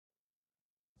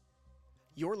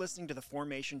You're listening to the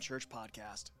Formation Church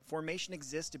podcast. Formation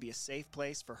exists to be a safe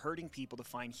place for hurting people to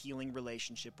find healing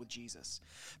relationship with Jesus.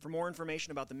 For more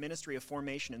information about the ministry of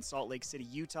Formation in Salt Lake City,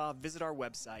 Utah, visit our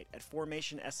website at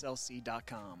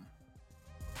formationslc.com.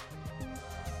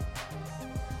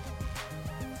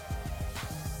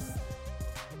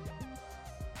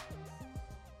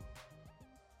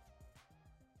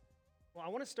 Well, I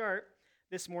want to start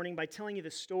this morning by telling you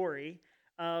the story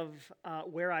of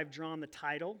where I've drawn the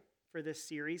title for this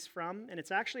series from. And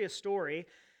it's actually a story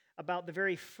about the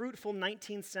very fruitful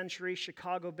 19th century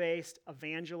Chicago-based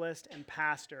evangelist and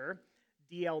pastor,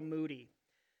 D.L. Moody.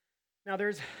 Now,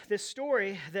 there's this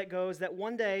story that goes that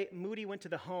one day Moody went to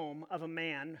the home of a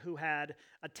man who had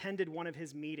attended one of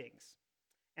his meetings,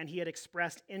 and he had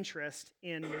expressed interest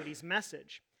in Moody's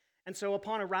message. And so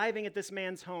upon arriving at this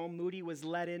man's home, Moody was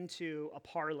led into a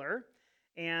parlor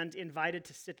and invited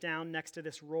to sit down next to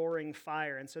this roaring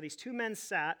fire. And so these two men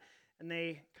sat, and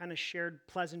they kind of shared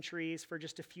pleasantries for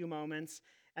just a few moments.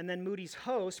 And then Moody's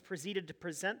host proceeded to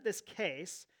present this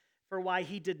case for why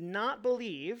he did not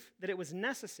believe that it was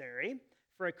necessary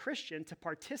for a Christian to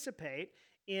participate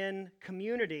in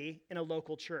community in a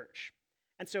local church.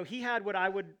 And so he had what I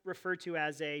would refer to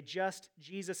as a just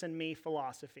Jesus and me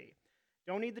philosophy.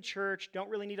 Don't need the church, don't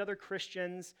really need other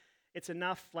Christians. It's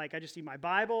enough, like I just need my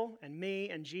Bible and me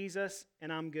and Jesus,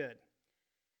 and I'm good.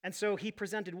 And so he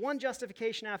presented one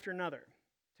justification after another,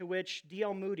 to which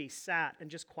D.L. Moody sat and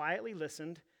just quietly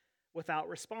listened without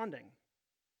responding.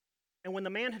 And when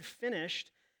the man had finished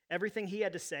everything he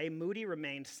had to say, Moody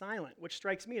remained silent, which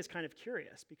strikes me as kind of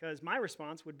curious, because my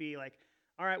response would be like,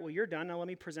 all right, well, you're done. Now let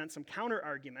me present some counter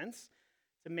arguments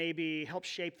to maybe help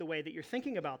shape the way that you're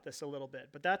thinking about this a little bit.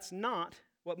 But that's not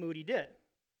what Moody did.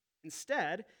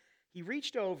 Instead, he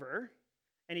reached over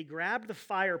and he grabbed the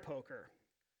fire poker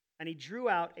and he drew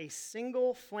out a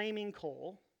single flaming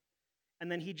coal,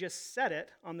 and then he just set it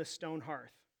on the stone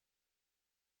hearth.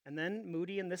 And then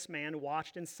Moody and this man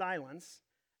watched in silence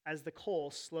as the coal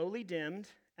slowly dimmed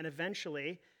and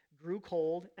eventually grew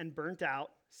cold and burnt out,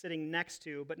 sitting next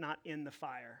to but not in the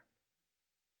fire.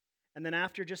 And then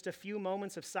after just a few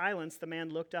moments of silence, the man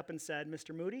looked up and said,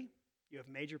 "Mr. Moody, you have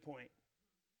made your point."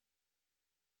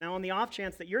 Now, on the off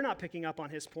chance that you're not picking up on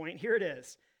his point, here it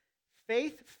is.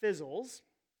 Faith fizzles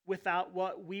without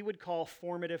what we would call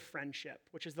formative friendship,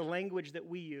 which is the language that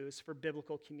we use for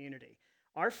biblical community.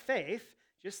 Our faith,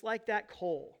 just like that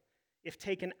coal, if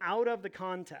taken out of the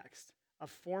context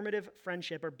of formative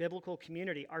friendship or biblical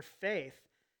community, our faith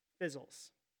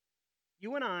fizzles.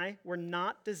 You and I were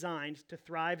not designed to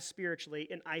thrive spiritually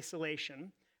in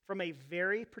isolation from a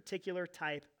very particular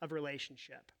type of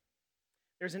relationship.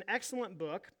 There's an excellent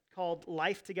book called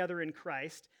Life Together in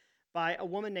Christ by a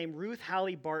woman named Ruth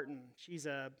Haley Barton. She's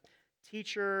a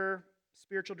teacher,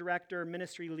 spiritual director,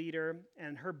 ministry leader,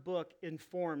 and her book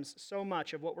informs so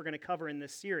much of what we're going to cover in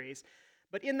this series.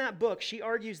 But in that book, she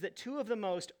argues that two of the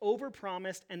most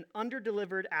overpromised and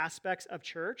underdelivered aspects of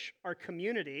church are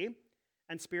community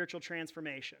and spiritual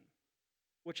transformation,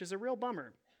 which is a real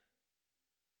bummer.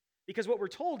 Because what we're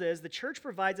told is the church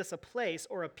provides us a place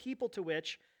or a people to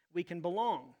which we can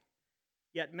belong.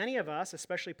 Yet many of us,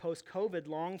 especially post-COVID,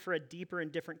 long for a deeper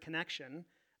and different connection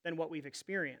than what we've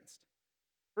experienced.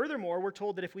 Furthermore, we're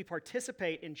told that if we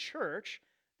participate in church,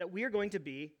 that we are going to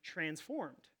be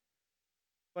transformed.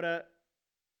 But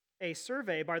a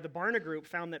survey by the Barna Group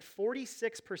found that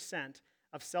 46%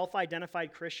 of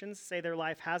self-identified Christians say their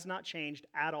life has not changed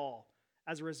at all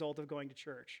as a result of going to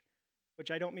church,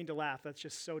 which I don't mean to laugh. That's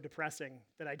just so depressing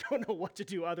that I don't know what to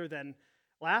do other than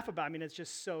laugh about. I mean, it's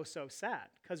just so sad.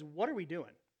 Because what are we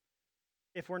doing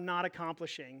if we're not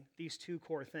accomplishing these two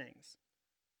core things?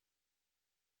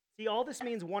 See, all this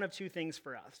means one of two things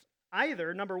for us.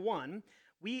 Either, number one,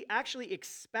 we actually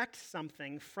expect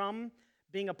something from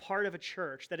being a part of a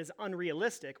church that is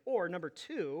unrealistic, or number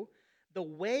two, the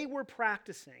way we're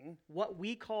practicing what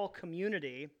we call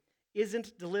community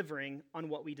isn't delivering on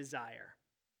what we desire.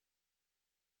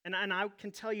 And I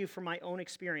can tell you from my own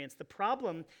experience, the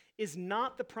problem is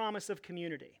not the promise of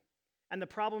community. And the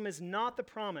problem is not the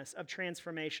promise of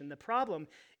transformation. The problem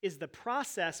is the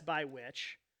process by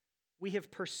which we have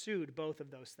pursued both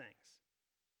of those things.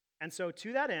 And so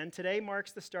to that end, today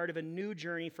marks the start of a new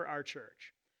journey for our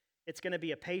church. It's going to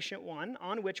be a patient one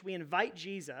on which we invite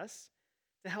Jesus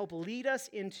to help lead us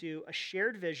into a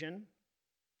shared vision,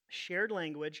 shared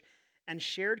language, and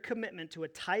shared commitment to a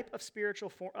type of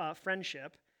spiritual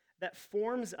friendship that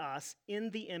forms us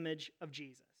in the image of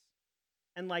Jesus.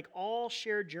 And like all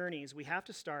shared journeys, we have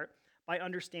to start by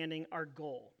understanding our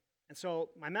goal. And so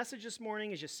my message this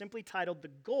morning is just simply titled, The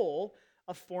Goal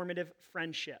of Formative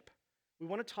Friendship, We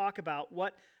want to talk about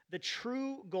what the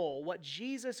true goal, what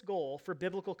Jesus' goal for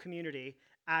biblical community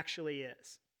actually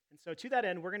is. And so to that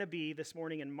end, we're going to be this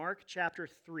morning in Mark chapter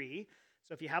 3.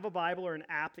 So if you have a Bible or an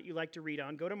app that you like to read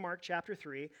on, go to Mark chapter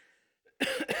 3.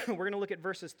 We're going to look at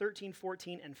verses 13,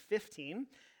 14, and 15.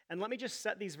 And let me just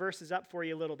set these verses up for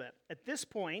you a little bit. At this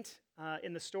point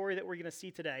in the story that we're going to see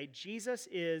today, Jesus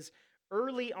is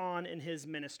early on in his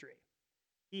ministry.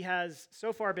 He has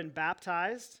so far been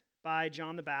baptized by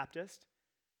John the Baptist.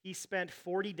 He spent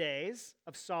 40 days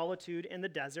of solitude in the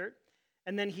desert,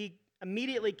 and then he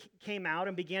immediately came out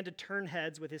and began to turn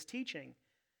heads with his teaching.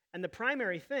 And the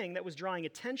primary thing that was drawing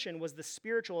attention was the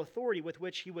spiritual authority with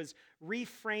which he was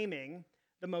reframing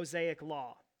the Mosaic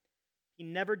law. He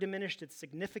never diminished its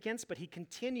significance, but he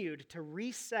continued to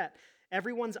reset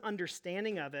everyone's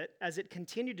understanding of it as it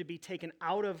continued to be taken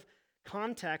out of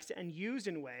context and used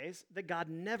in ways that God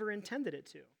never intended it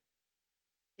to.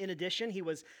 In addition, he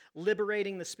was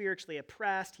liberating the spiritually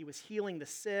oppressed, he was healing the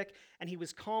sick, and he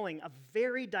was calling a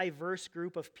very diverse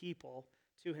group of people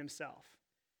to himself.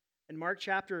 And Mark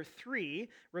chapter 3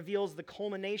 reveals the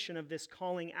culmination of this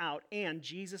calling out and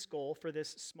Jesus' goal for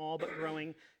this small but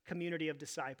growing community of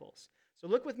disciples. So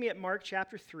look with me at Mark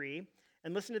chapter 3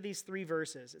 and listen to these 3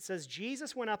 verses. It says,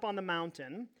 Jesus went up on the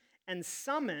mountain and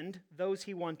summoned those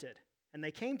he wanted, and they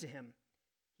came to him.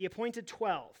 He appointed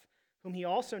 12, whom he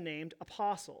also named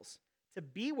apostles, to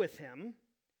be with him,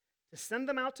 to send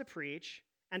them out to preach,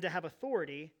 and to have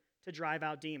authority to drive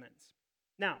out demons.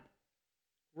 Now,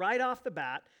 right off the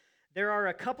bat, there are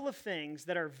a couple of things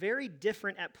that are very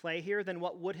different at play here than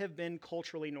what would have been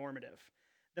culturally normative.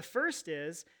 The first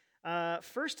is,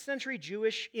 first century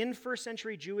Jewish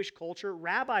culture,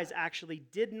 rabbis actually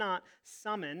did not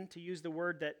summon, to use the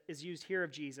word that is used here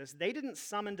of Jesus, they didn't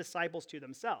summon disciples to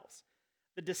themselves.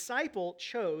 The disciple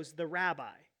chose the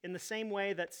rabbi in the same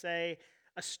way that, say,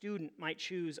 a student might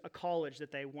choose a college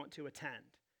that they want to attend.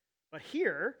 But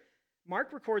here,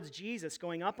 Mark records Jesus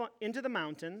going up into the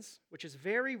mountains, which is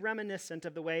very reminiscent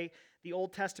of the way the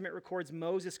Old Testament records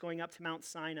Moses going up to Mount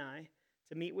Sinai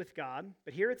to meet with God.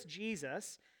 But here it's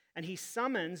Jesus, and he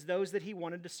summons those that he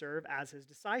wanted to serve as his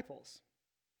disciples.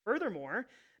 Furthermore,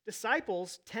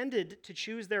 disciples tended to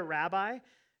choose their rabbi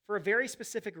for a very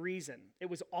specific reason. It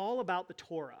was all about the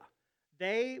Torah.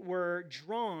 They were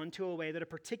drawn to a way that a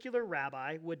particular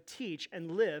rabbi would teach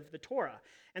and live the Torah.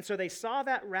 And so they saw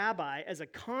that rabbi as a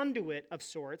conduit of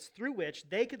sorts through which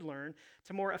they could learn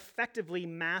to more effectively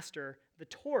master the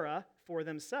Torah for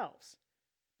themselves.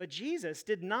 But Jesus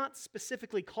did not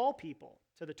specifically call people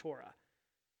to the Torah.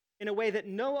 In a way that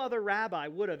no other rabbi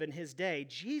would have in his day,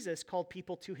 Jesus called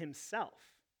people to himself.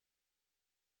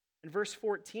 In verse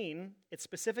 14, it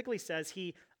specifically says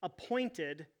he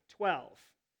appointed 12.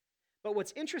 But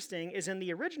what's interesting is in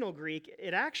the original Greek,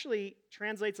 it actually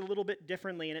translates a little bit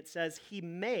differently, and it says he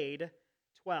made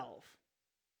 12.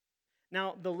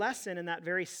 Now, the lesson in that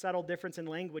very subtle difference in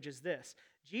language is this.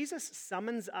 Jesus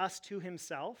summons us to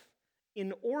himself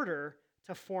in order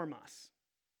to form us.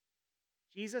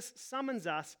 Jesus summons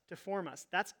us to form us.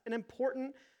 That's an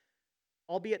important,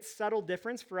 albeit subtle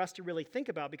difference for us to really think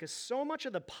about, because so much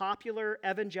of the popular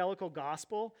evangelical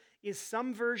gospel is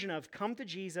some version of come to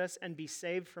Jesus and be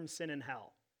saved from sin and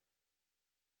hell.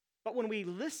 But when we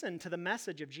listen to the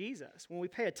message of Jesus, when we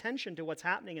pay attention to what's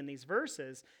happening in these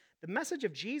verses, the message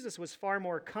of Jesus was far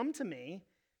more come to me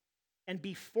and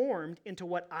be formed into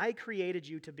what I created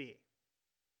you to be.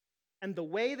 And the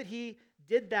way that he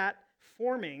did that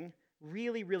forming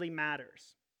really, really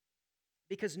matters.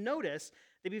 Because notice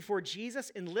that before Jesus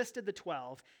enlisted the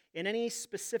 12 in any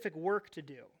specific work to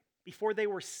do, before they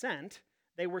were sent,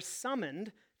 they were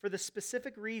summoned for the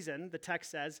specific reason, the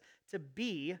text says, to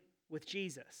be with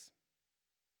Jesus.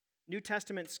 New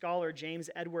Testament scholar James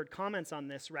Edward comments on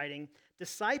this, writing,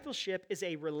 discipleship is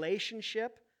a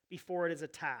relationship before it is a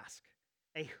task,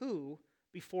 a who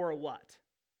before a what.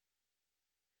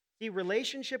 The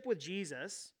relationship with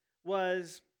Jesus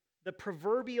was the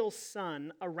proverbial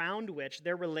sun around which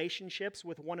their relationships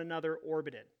with one another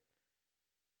orbited.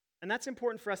 And that's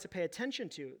important for us to pay attention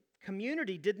to.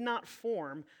 Community did not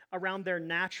form around their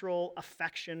natural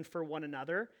affection for one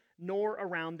another, nor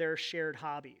around their shared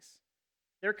hobbies.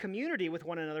 Their community with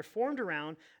one another formed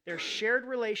around their shared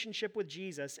relationship with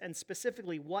Jesus and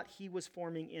specifically what he was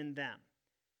forming in them.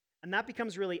 And that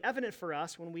becomes really evident for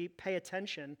us when we pay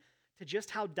attention to just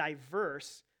how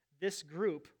diverse this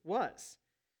group was.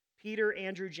 Peter,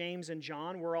 Andrew, James, and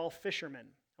John were all fishermen.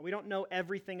 We don't know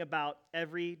everything about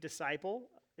every disciple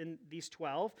in these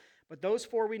 12, but those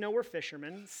 4 we know were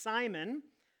fishermen. Simon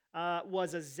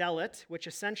was a zealot, which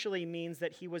essentially means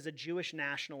that he was a Jewish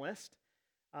nationalist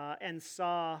and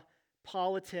saw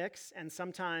politics and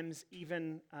sometimes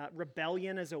even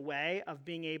rebellion as a way of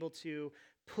being able to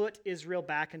put Israel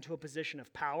back into a position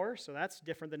of power. So that's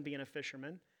different than being a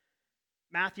fisherman.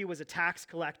 Matthew was a tax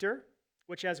collector,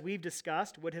 which, as we've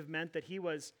discussed, would have meant that he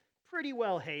was pretty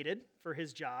well hated for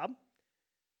his job.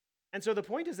 And so the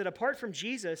point is that apart from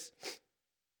Jesus,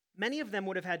 many of them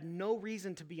would have had no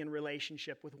reason to be in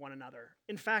relationship with one another.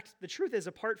 In fact, the truth is,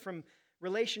 apart from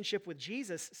relationship with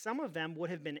Jesus, some of them would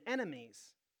have been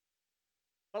enemies.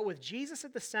 But with Jesus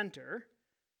at the center,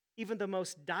 even the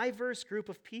most diverse group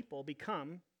of people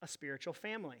become a spiritual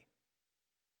family.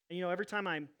 And every time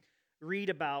I read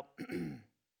about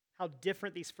how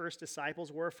different these first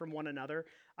disciples were from one another,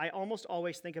 I almost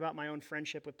always think about my own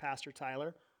friendship with Pastor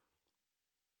Tyler.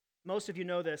 Most of you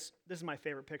know this. This is my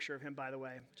favorite picture of him, by the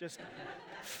way. Just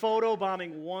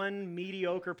photobombing one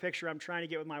mediocre picture I'm trying to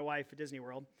get with my wife at Disney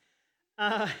World.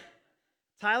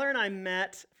 Tyler and I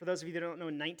met, for those of you that don't know,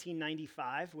 in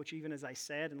 1995, which even as I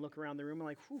said and look around the room, I'm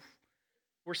like, whew,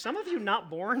 were some of you not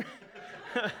born?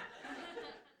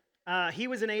 He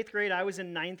was in 8th grade, I was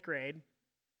in 9th grade.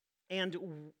 And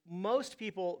most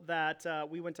people that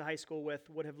we went to high school with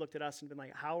would have looked at us and been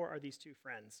like, how are these two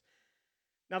friends?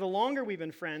 Now, the longer we've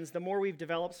been friends, the more we've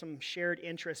developed some shared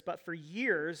interests. But for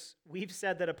years, we've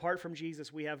said that apart from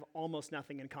Jesus, we have almost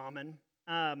nothing in common.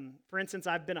 For instance,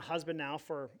 I've been a husband now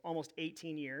for almost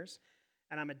 18 years,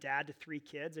 and I'm a dad to 3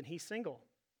 kids, and he's single.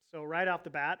 So right off the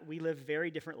bat, we live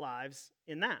very different lives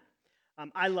in that.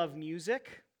 I love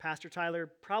music. Pastor Tyler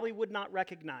probably would not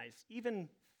recognize even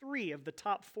 3 of the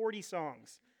top 40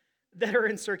 songs that are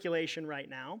in circulation right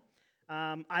now.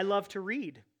 I love to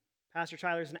read. Pastor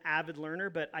Tyler's an avid learner,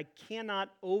 but I cannot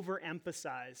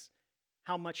overemphasize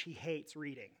how much he hates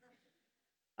reading.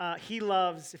 He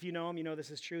loves, if you know him, you know this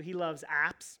is true, he loves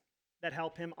apps that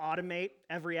help him automate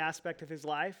every aspect of his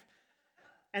life.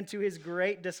 And to his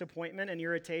great disappointment and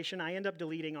irritation, I end up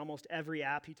deleting almost every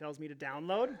app he tells me to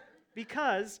download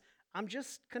because I'm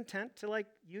just content to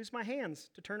use my hands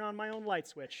to turn on my own light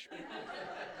switch.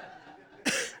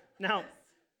 Now,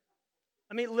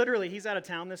 literally, he's out of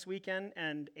town this weekend,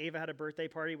 and Ava had a birthday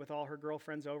party with all her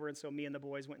girlfriends over, and so me and the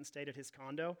boys went and stayed at his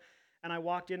condo. And I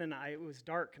walked in, and it was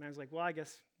dark, and I was like, well, I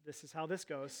guess this is how this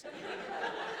goes.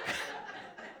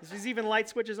 There's even light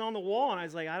switches on the wall, and I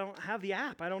was like, I don't have the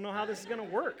app. I don't know how this is going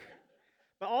to work.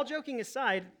 But all joking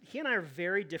aside, he and I are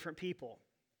very different people.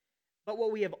 But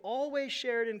what we have always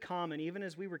shared in common, even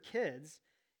as we were kids,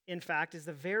 in fact, it's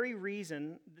the very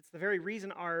reason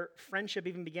our friendship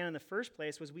even began in the first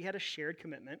place, was we had a shared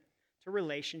commitment to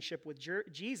relationship with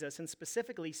Jesus and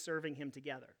specifically serving him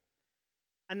together.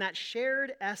 And that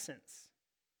shared essence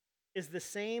is the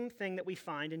same thing that we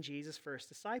find in Jesus' first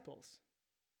disciples.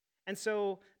 And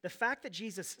so the fact that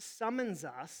Jesus summons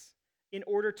us in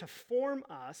order to form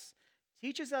us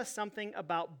teaches us something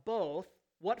about both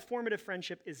what formative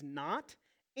friendship is not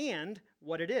and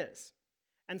what it is.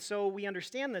 And so we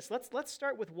understand this. Let's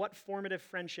start with what formative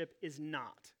friendship is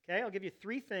not. Okay, I'll give you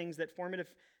 3 things that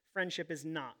formative friendship is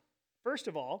not. First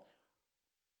of all,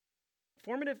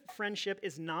 formative friendship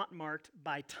is not marked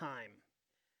by time.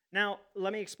 Now,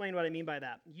 let me explain what I mean by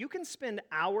that. You can spend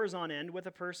hours on end with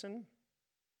a person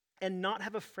and not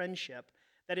have a friendship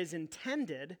that is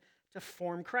intended to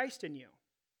form Christ in you.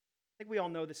 I think we all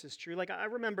know this is true. I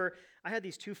remember I had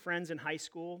these 2 friends in high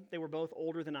school. They were both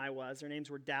older than I was. Their names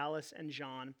were Dallas and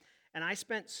John. And I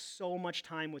spent so much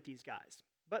time with these guys.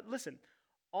 But listen,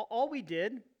 all we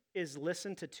did is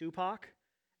listen to Tupac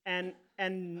and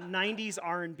 90s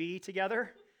R&B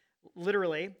together,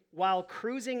 literally, while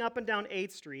cruising up and down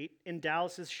 8th Street in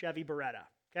Dallas's Chevy Beretta,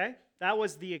 okay? That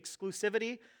was the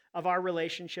exclusivity of our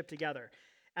relationship together.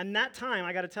 And that time,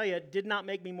 I got to tell you, it did not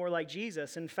make me more like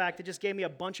Jesus. In fact, it just gave me a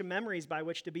bunch of memories by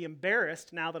which to be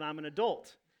embarrassed now that I'm an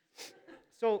adult.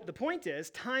 So the point is,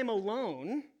 time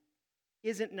alone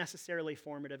isn't necessarily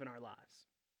formative in our lives.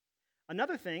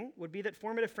 Another thing would be that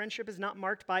formative friendship is not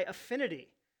marked by affinity.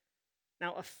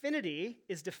 Now, affinity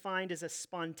is defined as a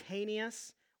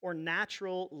spontaneous or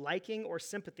natural liking or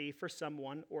sympathy for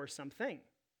someone or something.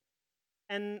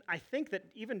 And I think that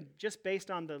even just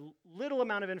based on the little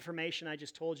amount of information I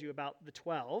just told you about the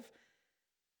 12,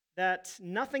 that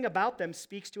nothing about them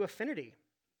speaks to affinity.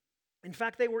 In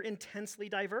fact, they were intensely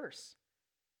diverse.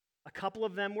 A couple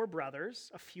of them were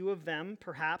brothers. A few of them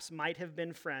perhaps might have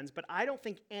been friends, but I don't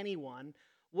think anyone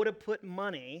would have put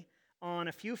money on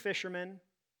a few fishermen,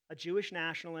 a Jewish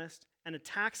nationalist, and a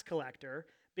tax collector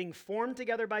being formed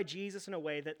together by Jesus in a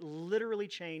way that literally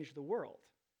changed the world.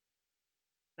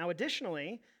 Now,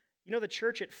 additionally, you know the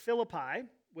church at Philippi,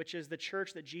 which is the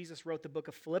church that Jesus wrote the book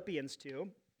of Philippians to,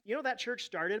 you know that church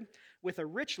started with a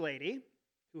rich lady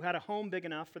who had a home big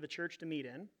enough for the church to meet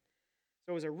in.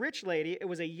 So it was a rich lady. It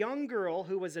was a young girl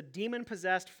who was a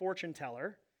demon-possessed fortune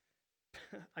teller.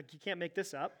 You can't make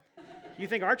this up. You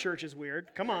think our church is weird.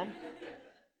 Come on.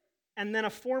 And then a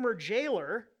former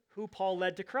jailer who Paul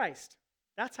led to Christ.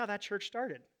 That's how that church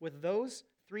started, with those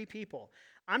three people.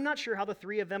 I'm not sure how the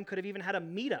three of them could have even had a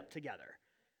meetup together.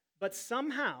 But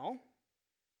somehow,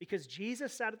 because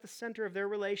Jesus sat at the center of their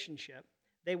relationship,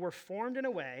 they were formed in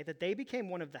a way that they became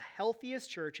one of the healthiest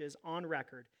churches on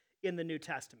record in the New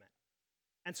Testament.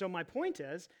 And so my point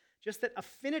is just that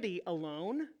affinity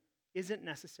alone isn't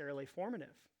necessarily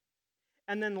formative.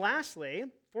 And then lastly,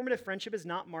 formative friendship is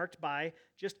not marked by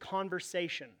just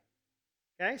conversation.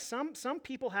 Okay? Some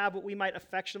people have what we might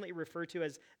affectionately refer to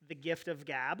as the gift of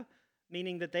gab,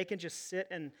 meaning that they can just sit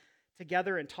and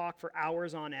together and talk for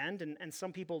hours on end, and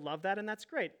some people love that, and that's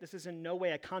great. This is in no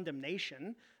way a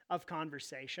condemnation of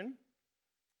conversation.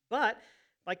 But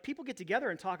like people get together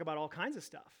and talk about all kinds of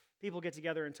stuff. People get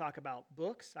together and talk about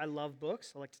books. I love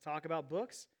books. I like to talk about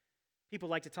books. People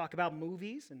like to talk about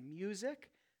movies and music,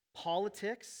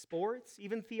 politics, sports,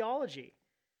 even theology.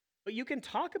 But you can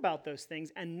talk about those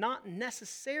things and not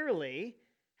necessarily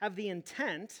have the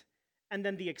intent and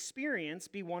then the experience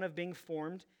be one of being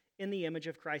formed in the image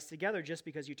of Christ together just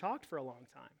because you talked for a long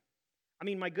time. I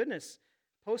mean, my goodness,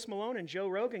 Post Malone and Joe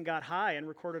Rogan got high and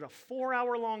recorded a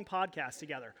 4-hour-long podcast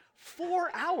together.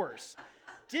 4 hours.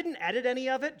 Didn't edit any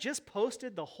of it, just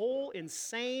posted the whole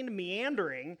insane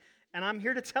meandering, and I'm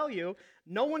here to tell you,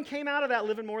 no one came out of that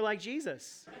living more like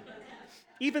Jesus.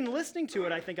 Even listening to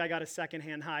it, I think I got a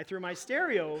secondhand high through my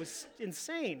stereo. It was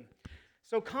insane.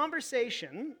 So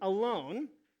conversation alone,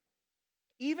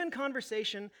 even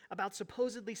conversation about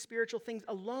supposedly spiritual things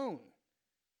alone,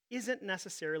 isn't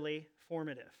necessarily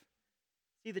formative.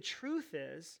 See, the truth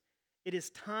is, it is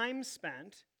time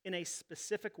spent in a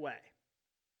specific way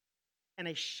and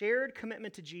a shared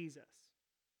commitment to Jesus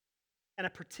and a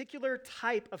particular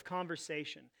type of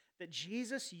conversation that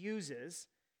Jesus uses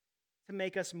to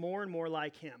make us more and more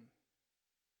like him.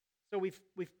 So we've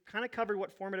kind of covered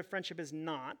what formative friendship is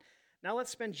not. Now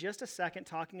let's spend just a second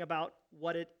talking about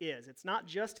what it is. It's not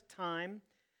just time.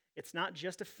 It's not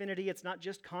just affinity. It's not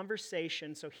just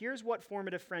conversation. So here's what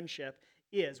formative friendship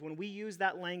is. When we use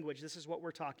that language, this is what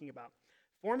we're talking about.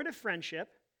 Formative friendship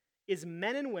is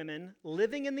men and women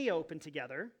living in the open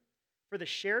together for the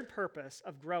shared purpose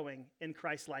of growing in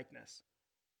Christ-likeness.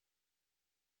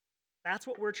 That's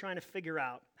what we're trying to figure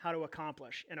out how to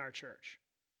accomplish in our church.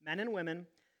 Men and women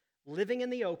living in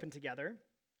the open together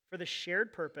for the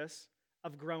shared purpose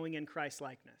of growing in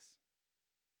Christ-likeness.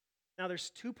 Now, there's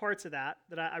two parts of that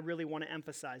I really want to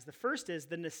emphasize. The first is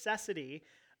the necessity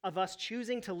of us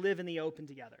choosing to live in the open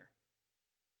together.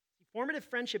 Formative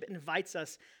friendship invites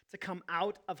us to come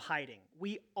out of hiding.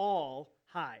 We all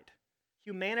hide.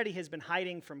 Humanity has been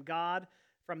hiding from God,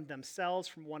 from themselves,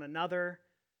 from one another,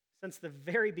 since the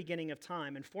very beginning of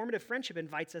time. And formative friendship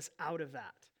invites us out of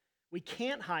that. We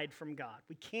can't hide from God.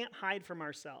 We can't hide from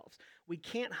ourselves. We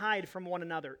can't hide from one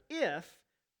another if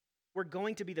we're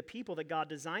going to be the people that God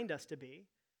designed us to be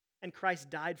and Christ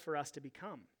died for us to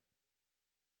become.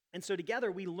 And so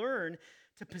together we learn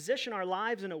to position our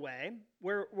lives in a way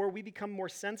where we become more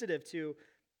sensitive to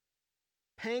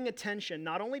paying attention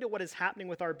not only to what is happening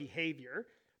with our behavior,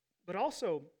 but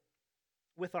also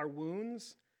with our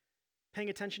wounds, paying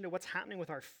attention to what's happening with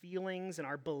our feelings and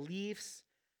our beliefs,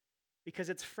 because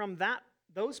it's from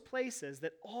those places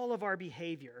that all of our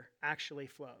behavior actually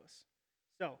flows.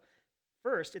 So,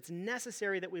 first, it's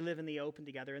necessary that we live in the open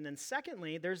together. And then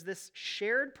secondly, there's this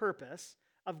shared purpose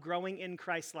of growing in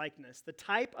Christ-likeness. The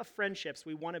type of friendships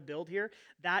we want to build here,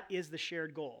 that is the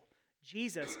shared goal.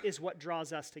 Jesus is what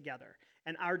draws us together,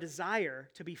 and our desire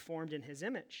to be formed in his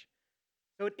image.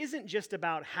 So it isn't just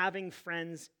about having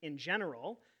friends in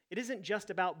general. It isn't just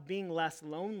about being less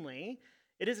lonely.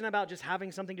 It isn't about just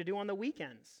having something to do on the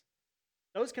weekends.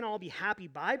 Those can all be happy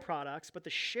byproducts, but the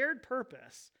shared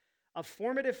purpose of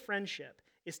formative friendship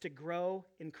is to grow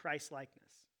in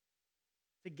Christ-likeness.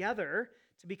 Together,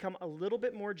 to become a little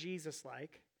bit more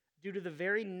Jesus-like due to the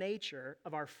very nature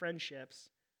of our friendships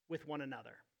with one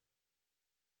another.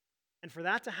 And for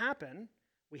that to happen,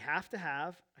 we have to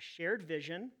have a shared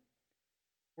vision.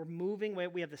 We're moving,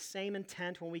 we have the same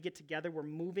intent when we get together. We're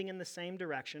moving in the same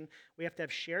direction. We have to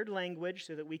have shared language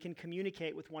so that we can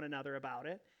communicate with one another about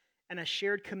it, and a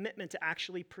shared commitment to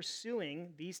actually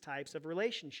pursuing these types of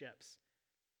relationships.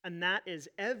 And that is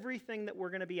everything that we're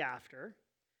going to be after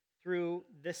through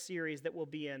this series that we'll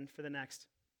be in for the next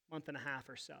month and a half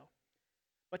or so.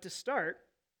 But to start,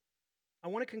 I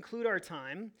want to conclude our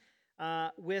time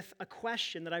with a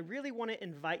question that I really want to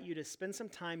invite you to spend some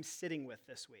time sitting with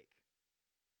this week.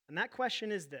 And that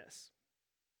question is this: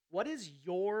 what is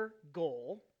your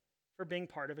goal for being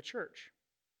part of a church?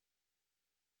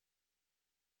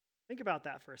 Think about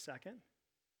that for a second.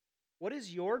 What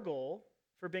is your goal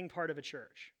for being part of a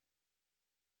church?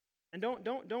 And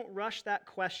don't rush that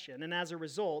question, and as a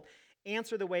result,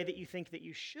 answer the way that you think that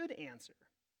you should answer.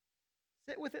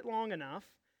 Sit with it long enough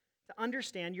to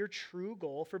understand your true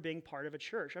goal for being part of a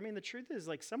church. I mean, the truth is,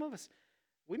 like, some of us,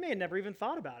 we may have never even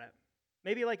thought about it.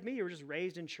 Maybe like me, you were just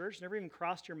raised in church, never even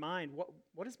crossed your mind,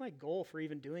 what is my goal for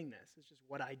even doing this? It's just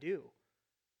what I do.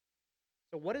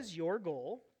 So what is your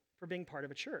goal for being part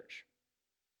of a church?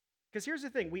 Because here's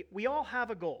the thing, we all have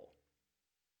a goal.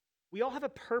 We all have a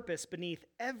purpose beneath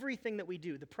everything that we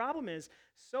do. The problem is,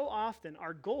 so often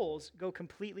our goals go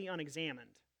completely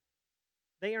unexamined.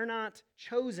 They are not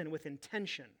chosen with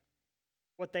intention.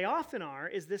 What they often are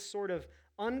is this sort of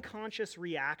unconscious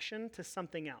reaction to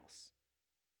something else.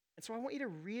 And so I want you to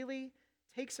really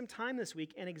take some time this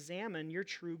week and examine your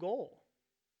true goal.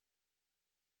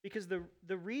 Because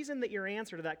the reason that your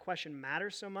answer to that question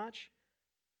matters so much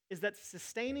is that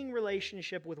sustaining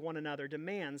relationship with one another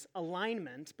demands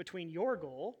alignment between your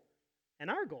goal and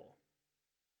our goal.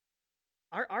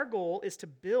 Our goal is to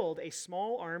build a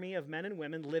small army of men and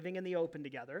women living in the open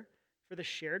together for the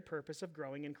shared purpose of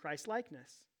growing in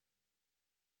Christ-likeness.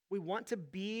 We want to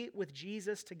be with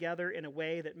Jesus together in a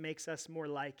way that makes us more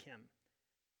like him.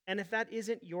 And if that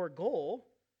isn't your goal,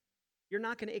 you're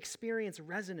not going to experience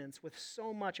resonance with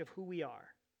so much of who we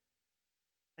are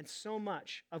and so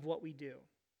much of what we do.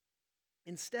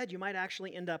 Instead, you might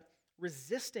actually end up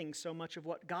resisting so much of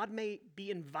what God may be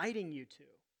inviting you to,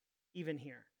 even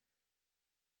here.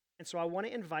 And so I want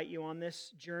to invite you on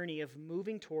this journey of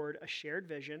moving toward a shared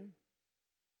vision,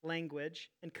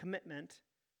 language, and commitment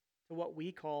to what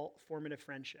we call formative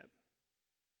friendship.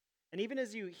 And even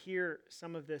as you hear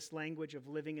some of this language of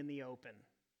living in the open,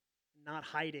 not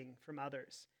hiding from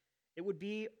others, it would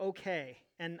be okay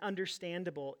and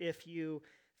understandable if you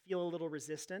feel a little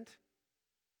resistant,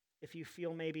 if you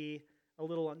feel maybe a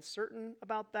little uncertain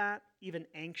about that, even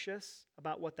anxious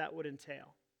about what that would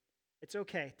entail. It's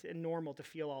okay and normal to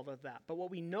feel all of that. But what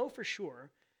we know for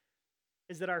sure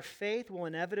is that our faith will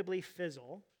inevitably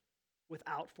fizzle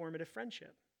without formative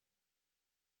friendship.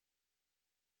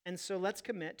 And so let's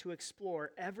commit to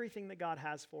explore everything that God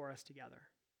has for us together.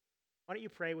 Why don't you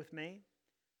pray with me?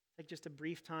 Take just a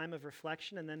brief time of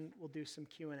reflection, and then we'll do some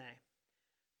Q&A.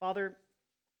 Father,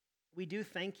 we do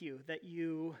thank you that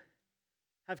you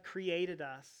have created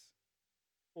us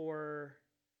for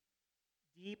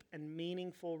deep and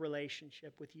meaningful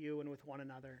relationship with you and with one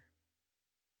another.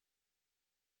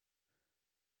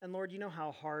 And Lord, you know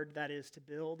how hard that is to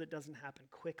build. It doesn't happen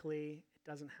quickly. It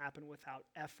doesn't happen without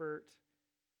effort.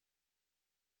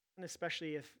 And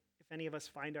especially if any of us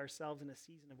find ourselves in a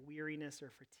season of weariness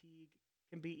or fatigue, it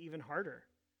can be even harder.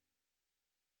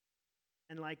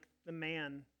 And like the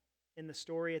man in the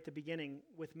story at the beginning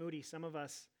with Moody, some of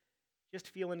us just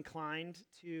feel inclined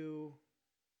to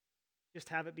just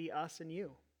have it be us and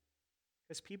you,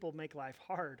 because people make life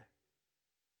hard.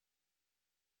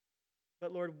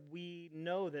 But Lord, we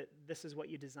know that this is what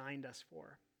you designed us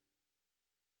for.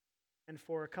 And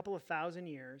for a couple of thousand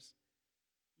years,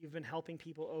 you've been helping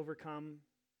people overcome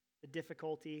the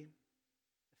difficulty,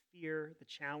 the fear, the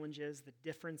challenges, the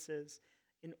differences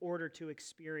in order to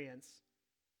experience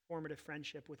formative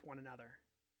friendship with one another.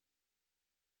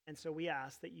 And so we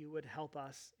ask that you would help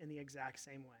us in the exact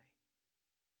same way.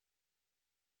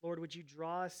 Lord, would you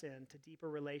draw us into deeper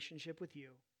relationship with you,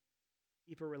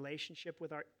 deeper relationship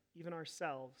with even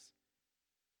ourselves,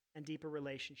 and deeper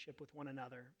relationship with one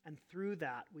another. And through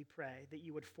that, we pray that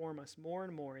you would form us more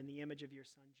and more in the image of your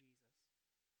Son, Jesus.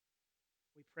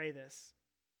 We pray this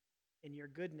in your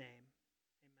good name.